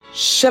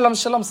Shalom,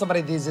 shalom,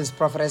 somebody. This is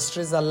Prophetess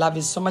Trizah. I love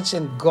you so much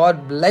and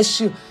God bless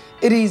you.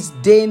 It is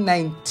day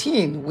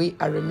 19. We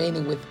are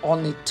remaining with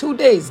only 2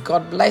 days.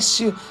 God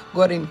bless you.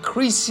 God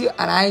increase you.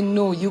 And I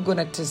know you're going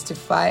to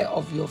testify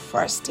of your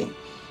fasting.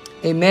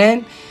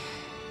 Amen.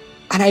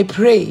 And I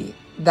pray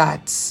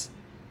that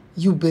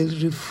you be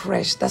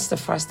refreshed. That's the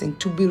first thing,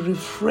 to be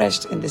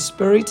refreshed in the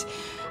spirit.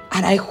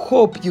 And I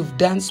hope you've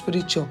done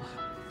spiritual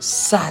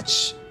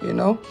search,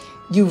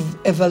 You've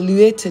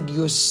evaluated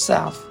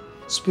yourself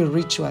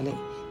spiritually.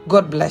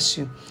 God bless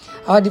you.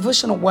 Our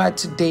devotional word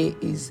today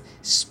is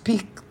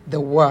speak the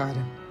word.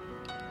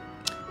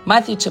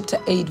 Matthew chapter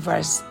 8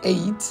 verse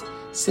 8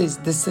 says,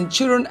 the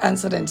centurion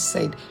answered and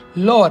said,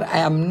 Lord, I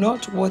am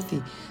not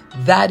worthy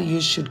that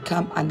you should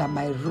come under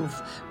my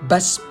roof, but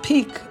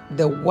speak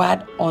the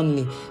word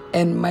only,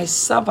 and my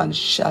servant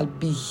shall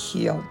be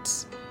healed.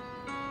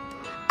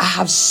 I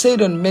have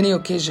said on many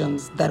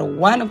occasions that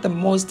one of the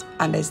most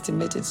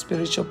underestimated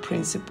spiritual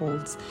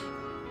principles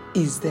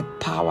is the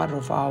power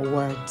of our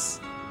words.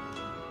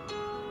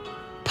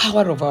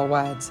 Power of our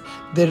words.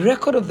 The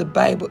record of the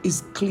Bible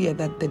is clear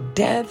that the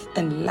death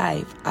and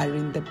life are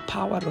in the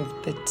power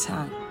of the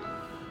tongue.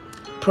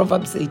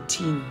 Proverbs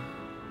 18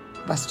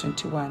 verse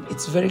 21.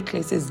 It's very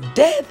clear. It says,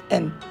 death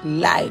and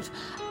life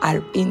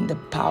are in the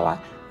power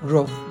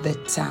of the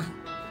tongue.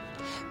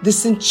 The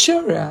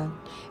centurion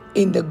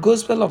in the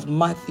Gospel of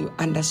Matthew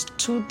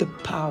understood the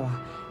power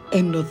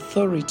and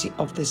authority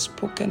of the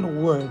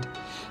spoken word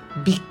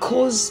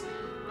because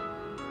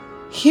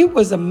he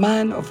was a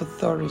man of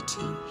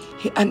authority.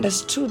 He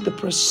understood the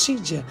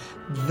procedure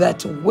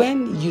that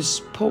when you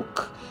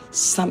spoke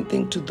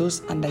something to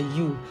those under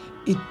you,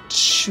 it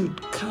should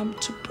come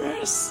to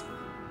pass.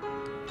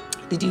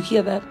 Did you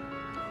hear that?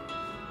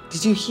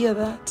 Did you hear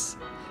that?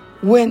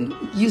 When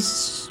you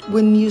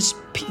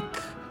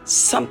speak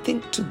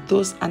something to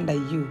those under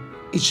you,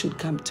 it should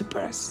come to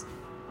pass.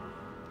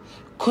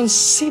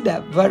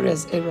 Consider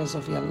various areas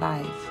of your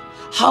life.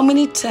 How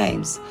many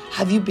times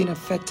have you been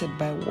affected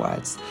by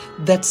words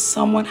that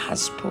someone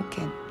has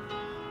spoken?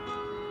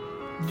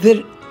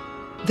 The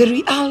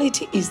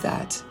reality is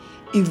that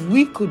if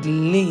we could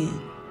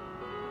lean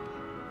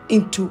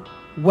into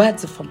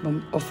words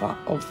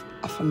of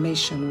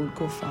affirmation, we'll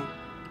go far.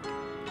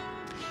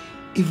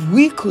 If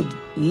we could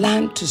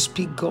learn to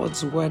speak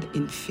God's word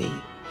in faith,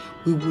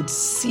 we would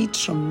see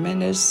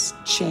tremendous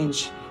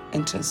change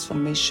and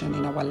transformation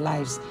in our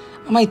lives.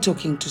 Am I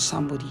talking to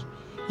somebody?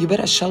 You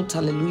better shout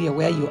hallelujah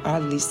where you are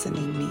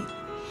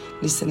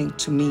listening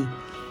to me.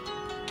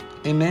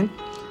 Amen.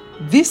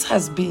 This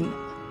has been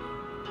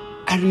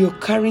a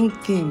recurring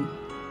theme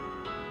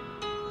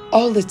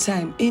all the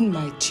time in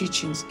my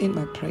teachings, in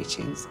my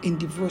preachings, in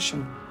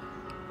devotion.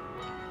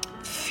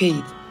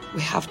 Faith.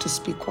 We have to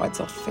speak words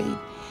of faith.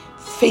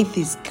 Faith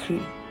is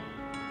key.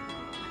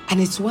 And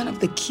it's one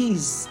of the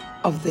keys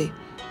of the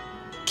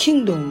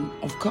kingdom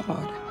of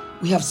God.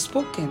 We have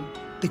spoken.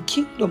 The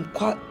kingdom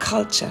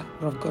culture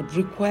of God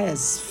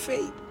requires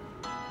faith,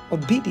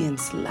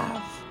 obedience,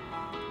 love.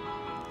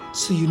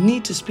 So you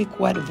need to speak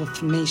word of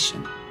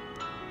affirmation.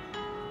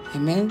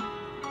 Amen.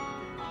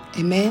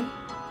 Amen.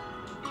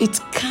 It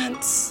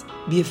can't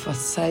be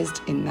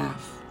emphasized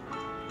enough.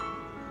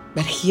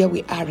 But here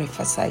we are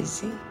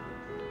emphasizing.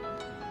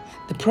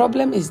 The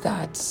problem is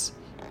that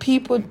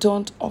people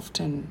don't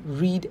often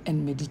read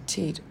and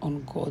meditate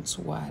on God's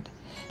word,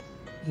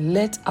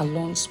 let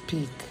alone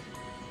speak.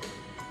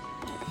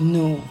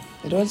 No,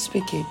 they don't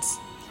speak it.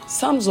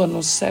 Psalms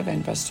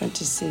 107 verse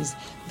 20 says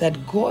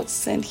that God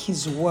sent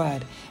his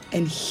word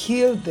and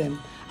healed them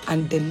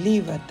and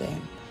delivered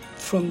them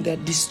from their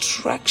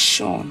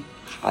destruction.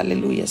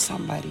 Hallelujah,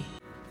 somebody.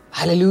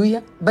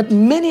 Hallelujah. But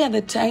many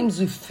other times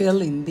we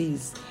fail in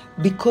this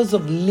because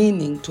of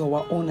leaning to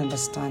our own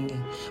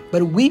understanding.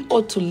 But we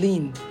ought to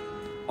lean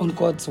on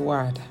God's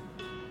word.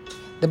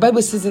 The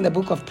Bible says in the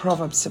book of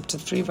Proverbs chapter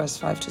 3 verse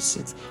 5 to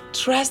 6,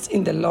 trust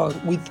in the Lord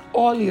with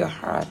all your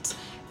heart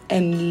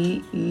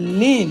and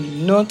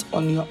lean not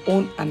on your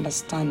own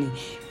understanding.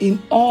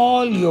 In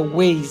all your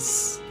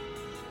ways,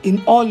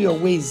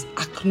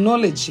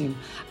 acknowledge him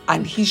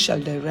and he shall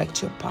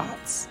direct your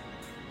paths.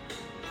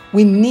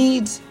 We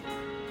need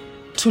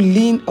to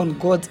lean on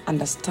God's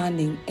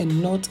understanding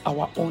and not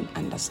our own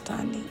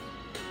understanding.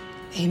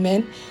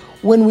 Amen.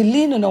 When we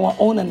lean on our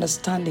own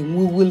understanding,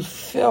 we will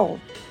fail.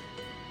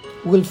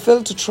 We'll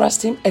fail to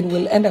trust him and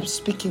we'll end up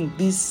speaking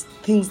these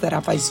things that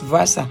are vice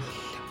versa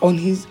on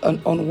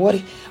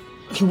what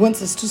he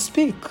wants us to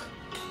speak.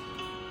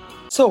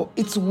 So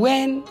it's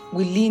when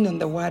we lean on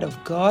the word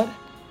of God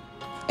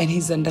and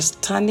his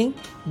understanding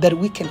that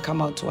we can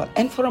come out well.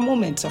 And for a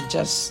moment, I've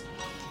just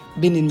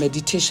been in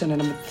meditation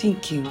and I'm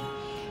thinking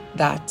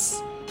that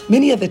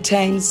many of the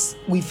times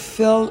we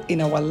fail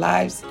in our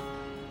lives,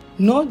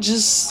 not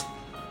just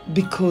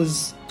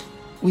because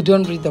we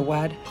don't read the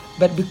word,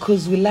 but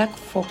because we lack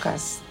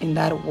focus in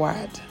that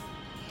word.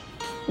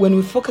 When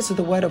we focus on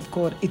the word of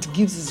God, it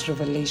gives us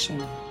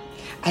revelation.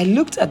 I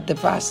looked at the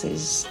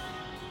verses,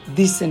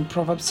 this in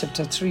Proverbs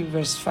chapter 3,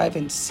 verse 5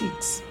 and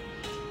 6.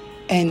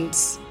 And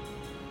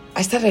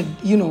I started,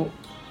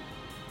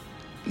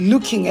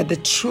 looking at the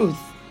truth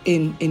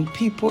in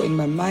people in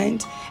my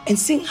mind and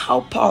seeing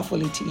how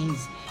powerful it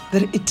is.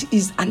 That it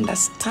is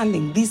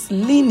understanding, this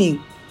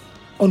leaning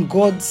on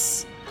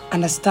God's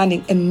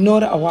understanding and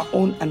not our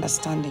own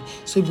understanding.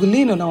 So if we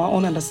lean on our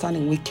own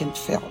understanding, we can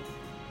fail.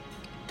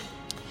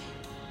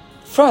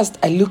 First,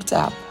 I looked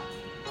up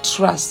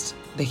trust.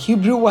 The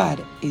Hebrew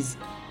word is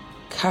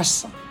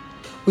kasha,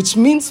 which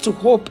means to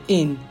hope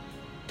in,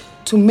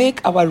 to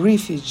make our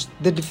refuge.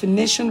 The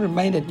definition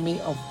reminded me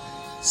of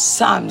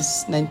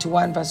Psalms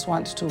 91 verse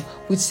 1 to 2,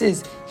 which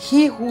says,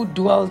 He who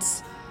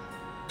dwells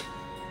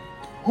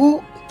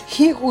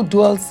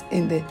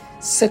in the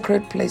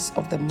sacred place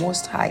of the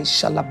Most High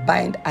shall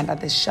abide under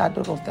the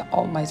shadow of the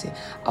Almighty.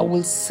 I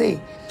will say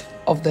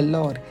of the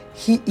Lord,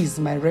 He is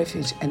my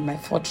refuge and my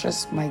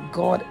fortress. My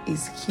God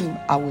is Him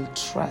I will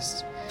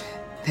trust.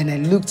 Then I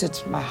looked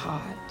at my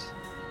heart,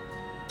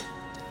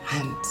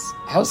 and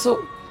I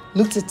also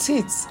looked at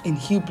it in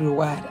Hebrew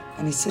word,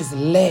 and it says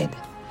leb,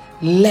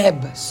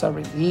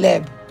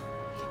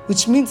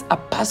 which means a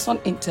person,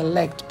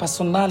 intellect,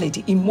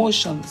 personality,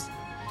 emotions,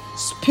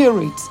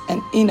 spirit,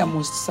 and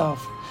innermost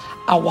self.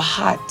 Our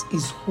heart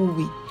is who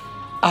we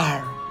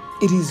are.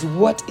 It is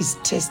what is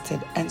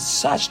tested and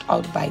searched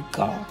out by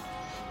God.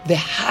 The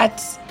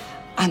heart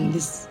and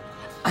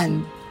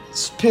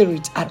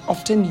spirit are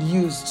often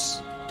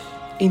used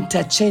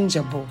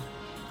interchangeable.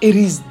 It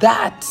is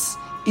that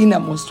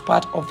innermost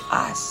part of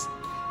us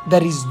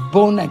that is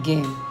born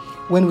again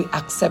when we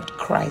accept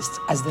Christ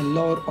as the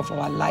Lord of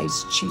our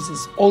lives.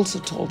 Jesus also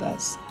told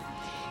us,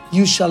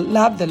 you shall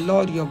love the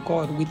Lord your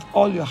God with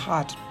all your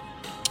heart,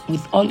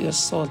 with all your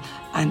soul,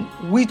 and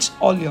with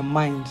all your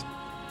mind.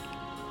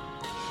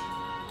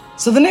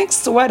 So the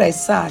next word I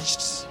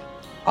searched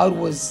out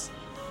was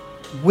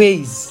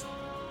ways.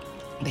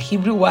 The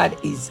Hebrew word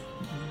is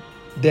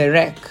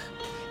derek.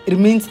 It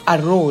means a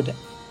road,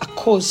 a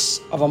course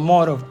of a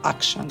mode of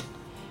action.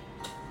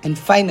 And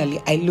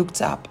finally, I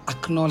looked up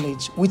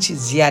acknowledge, which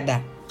is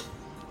yada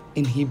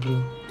in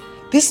Hebrew.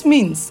 This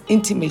means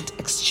intimate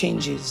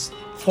exchanges.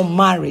 For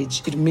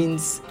marriage, it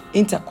means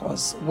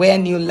intercourse, where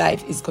new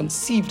life is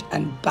conceived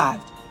and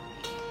birthed,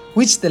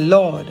 which the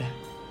Lord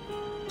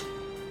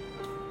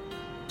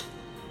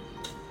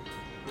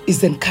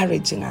is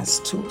encouraging us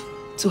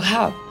to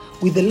have.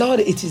 With the Lord,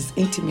 it is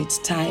intimate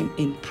time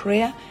in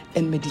prayer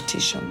and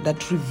meditation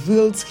that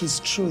reveals His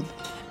truth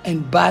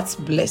and births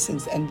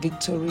blessings and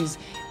victories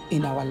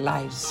in our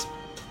lives.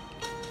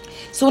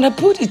 So when I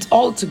put it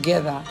all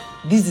together,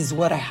 this is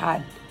what I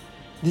had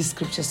this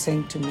scripture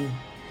saying to me.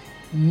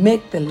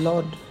 Make the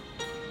Lord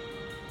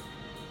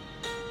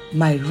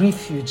my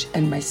refuge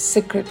and my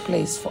sacred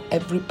place for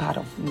every part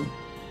of me.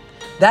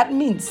 That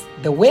means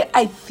the way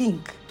I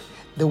think,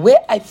 the way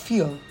I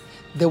feel,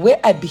 the way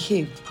I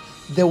behave,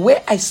 the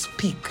way I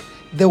speak,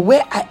 the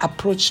way I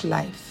approach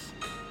life,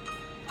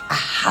 I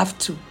have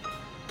to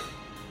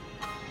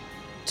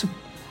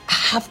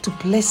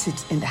place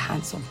it in the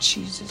hands of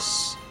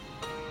Jesus.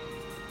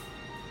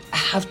 I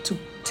have to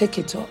take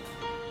it to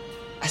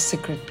a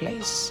sacred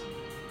place.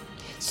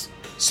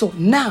 So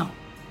now,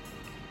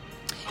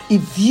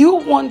 if you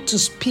want to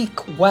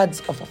speak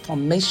words of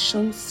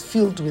affirmations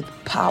filled with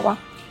power,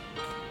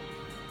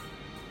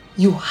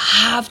 you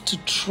have to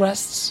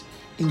trust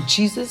in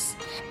Jesus,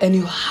 and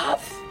you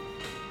have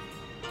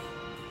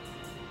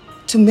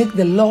to make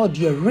the Lord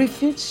your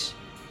refuge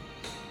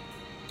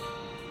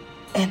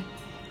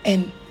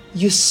and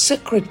your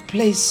sacred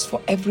place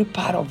for every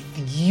part of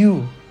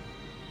you.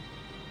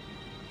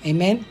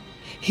 Amen.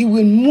 He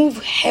will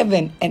move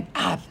heaven and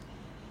earth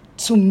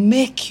to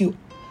make you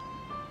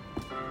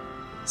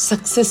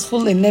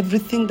successful in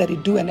everything that you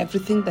do and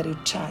everything that you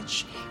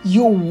touch.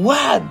 Your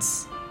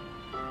words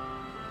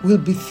will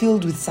be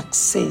filled with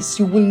success.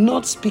 You will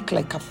not speak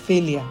like a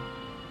failure.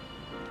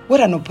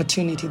 What an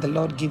opportunity the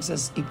Lord gives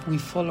us if we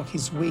follow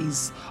His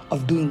ways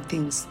of doing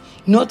things.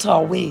 Not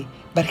our way,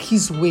 but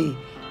His way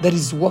that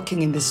is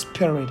walking in the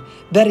Spirit,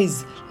 that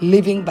is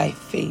living by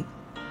faith.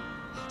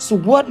 So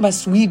what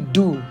must we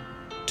do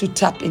to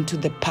tap into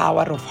the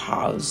power of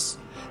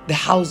the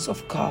house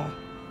of God?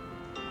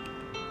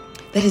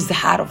 That is the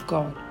heart of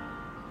God.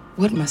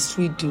 What must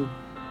we do?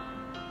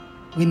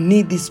 We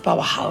need this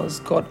powerhouse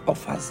God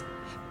offers.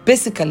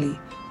 Basically,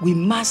 we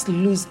must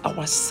lose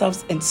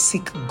ourselves and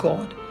seek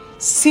God.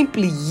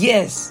 Simply,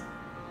 yes,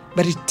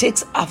 but it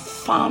takes a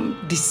firm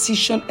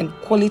decision and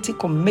quality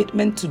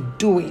commitment to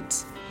do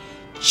it.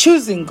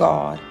 Choosing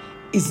God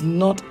is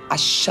not a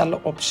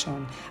shallow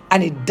option,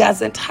 and it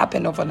doesn't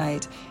happen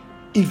overnight.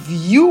 If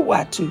you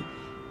were to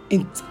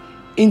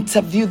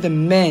interview the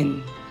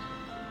men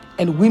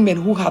and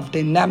women who have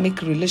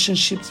dynamic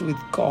relationships with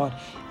God,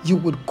 you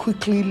would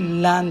quickly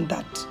learn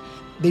that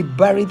they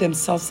bury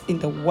themselves in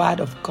the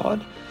Word of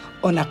God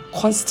on a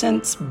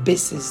constant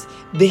basis.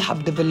 They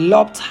have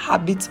developed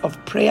habits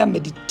of prayer,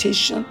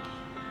 meditation,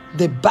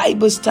 the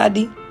Bible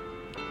study,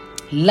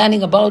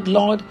 learning about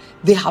Lord.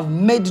 They have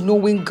made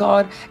knowing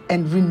God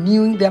and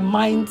renewing their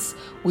minds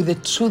with the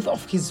truth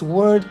of His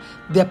Word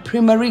their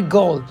primary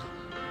goal.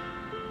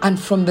 And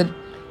from the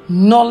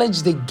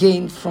knowledge they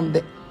gain from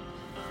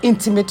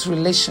intimate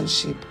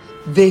relationship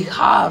they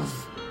have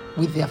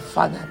with their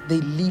Father.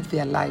 They live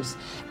their lives.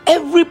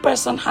 Every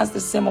person has the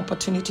same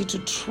opportunity to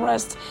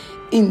trust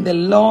in the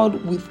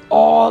Lord with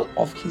all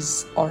of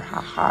his or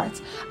her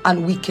heart,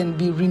 and we can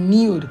be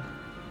renewed.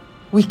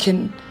 We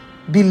can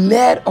be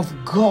led of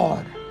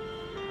God,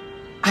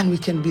 and we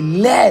can be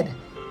led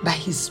by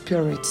his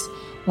Spirit.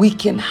 We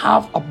can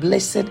have a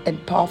blessed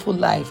and powerful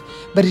life,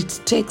 but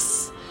it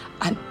takes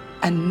an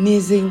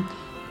amazing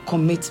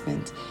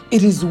commitment.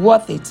 It is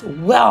worth it.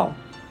 Well,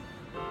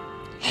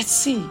 let's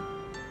see.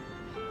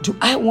 Do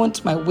I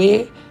want my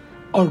way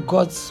or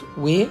God's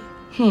way?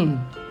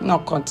 No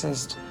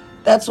contest.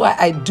 That's why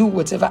I do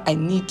whatever I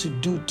need to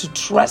do to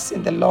trust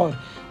in the Lord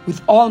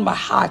with all my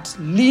heart.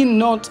 Lean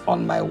not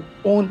on my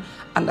own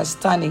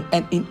understanding,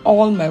 and in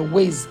all my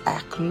ways I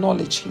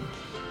acknowledge him,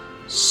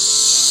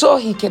 so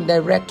he can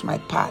direct my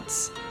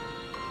paths.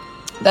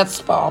 That's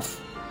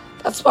powerful.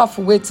 That's a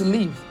powerful way to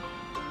live.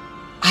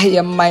 I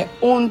am my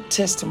own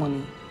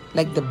testimony,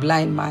 like the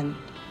blind man,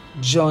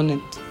 John,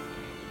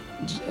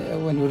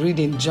 when we read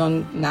in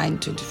John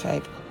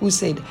 9:25, who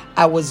said,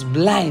 I was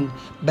blind,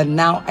 but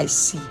now I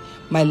see.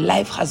 My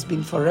life has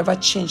been forever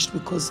changed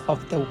because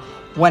of the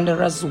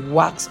wondrous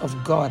works of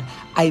God.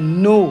 I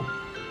know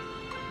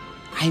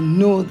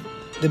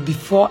the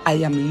before I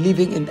am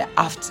living in the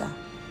after.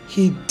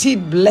 He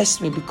did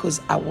bless me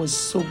because I was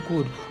so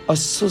good or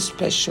so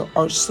special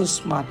or so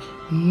smart.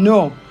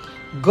 No,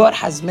 God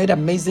has made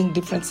amazing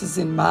differences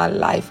in my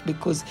life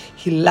because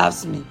he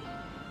loves me.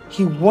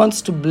 He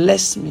wants to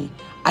bless me.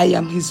 I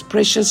am his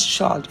precious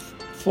child.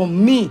 For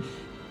me,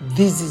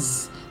 this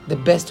is the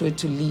best way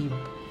to live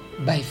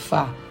by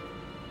far.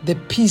 The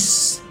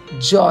peace,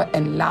 joy,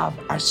 and love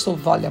are so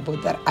valuable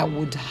that I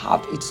would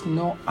have it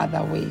no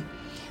other way.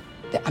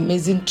 The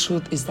amazing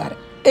truth is that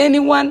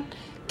anyone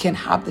can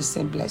have the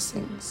same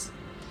blessings.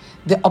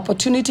 The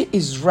opportunity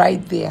is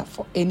right there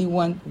for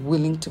anyone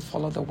willing to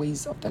follow the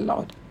ways of the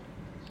Lord.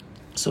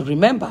 So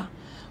remember,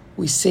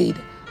 we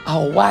said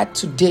our word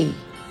today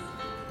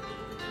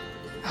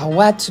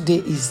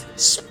is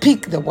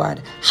speak the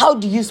word. How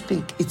do you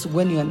speak? It's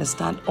when you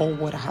understand all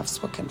what I have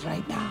spoken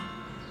right now.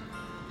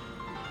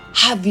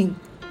 Having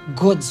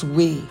God's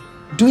way,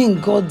 doing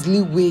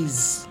godly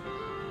ways,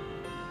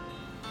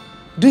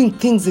 doing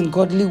things in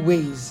godly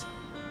ways,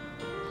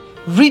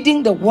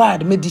 reading the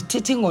word,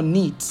 meditating on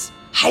it,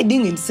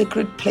 hiding in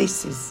sacred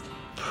places,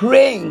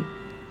 praying,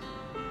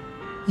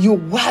 your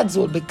words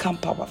will become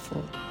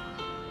powerful.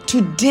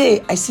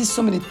 Today, I see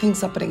so many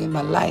things happening in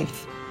my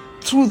life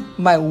through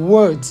my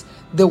words,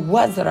 the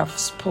words that I've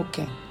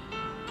spoken.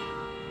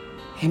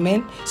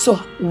 Amen. So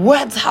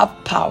words have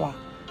power,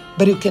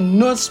 but you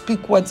cannot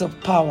speak words of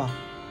power.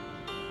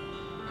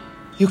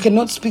 You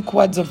cannot speak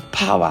words of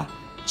power,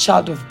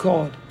 child of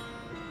God,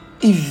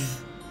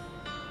 if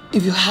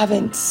you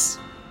haven't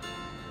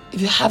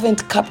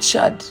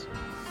captured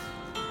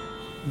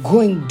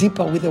going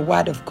deeper with the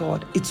word of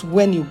God. It's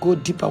when you go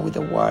deeper with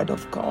the word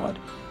of God,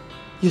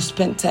 you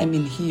spend time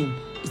in him,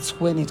 it's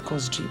when it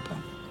goes deeper.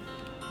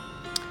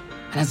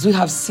 And as we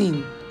have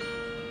seen,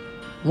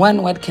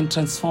 one word can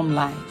transform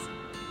lives.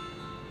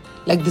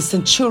 Like the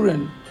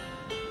centurion,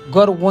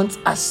 God wants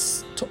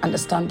us to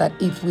understand that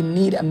if we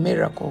need a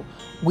miracle,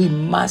 we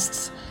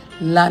must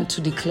learn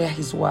to declare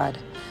his word.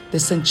 The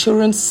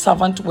centurion's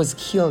servant was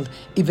healed,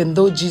 even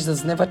though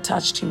Jesus never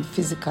touched him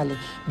physically,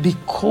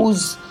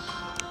 because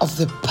of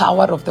the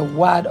power of the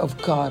word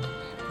of God.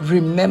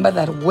 Remember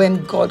that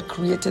when God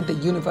created the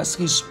universe,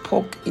 he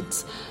spoke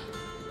it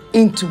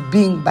into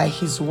being by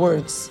his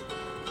words.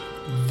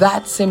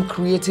 That same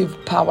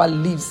creative power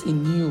lives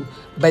in you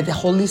by the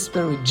Holy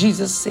Spirit.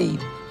 Jesus said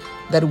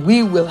that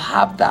we will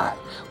have that,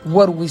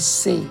 what we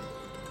say.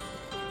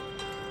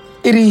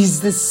 It is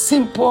the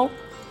simple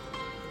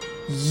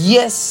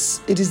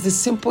yes. It is the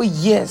simple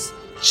yes.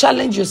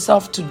 Challenge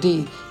yourself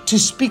today to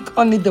speak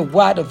only the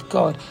word of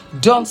God.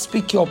 Don't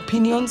speak your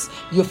opinions,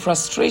 your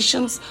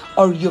frustrations,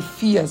 or your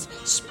fears.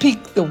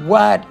 Speak the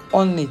word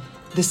only.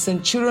 The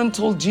centurion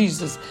told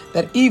Jesus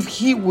that if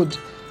he would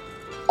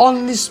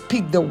only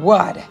speak the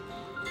word,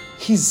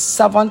 his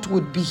servant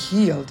would be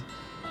healed.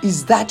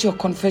 Is that your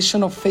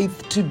confession of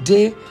faith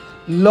today?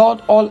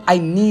 Lord, all I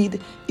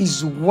need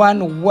is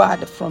one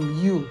word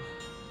from you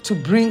to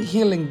bring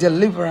healing,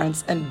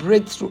 deliverance, and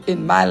breakthrough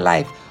in my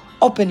life.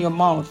 Open your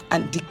mouth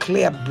and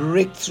declare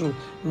breakthrough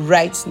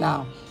right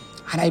now.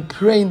 And I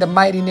pray in the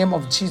mighty name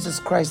of Jesus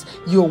Christ,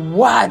 your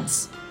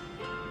words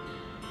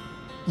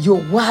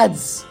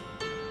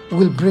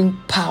will bring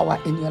power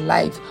in your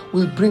life,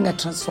 will bring a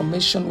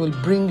transformation, will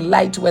bring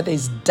light where there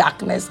is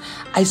darkness.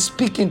 I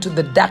speak into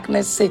the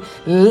darkness, say,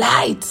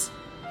 light.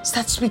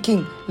 Start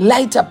speaking,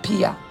 light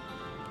appear.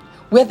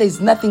 Where there is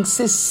nothing,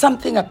 say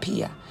something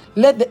appear.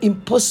 Let the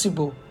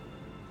impossible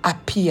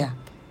appear.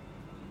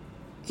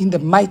 In the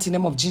mighty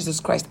name of Jesus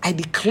Christ, I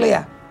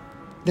declare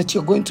that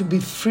you're going to be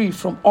free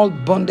from all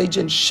bondage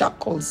and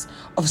shackles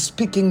of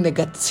speaking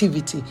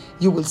negativity.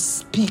 You will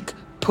speak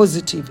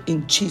positive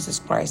in Jesus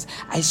Christ.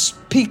 I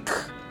speak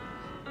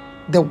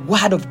the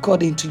word of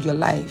God into your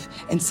life.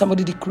 And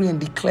somebody decree and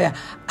declare,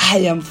 I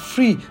am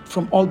free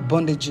from all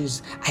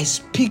bondages. I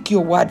speak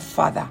your word,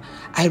 Father.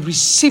 I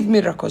receive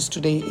miracles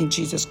today in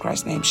Jesus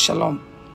Christ's name. Shalom.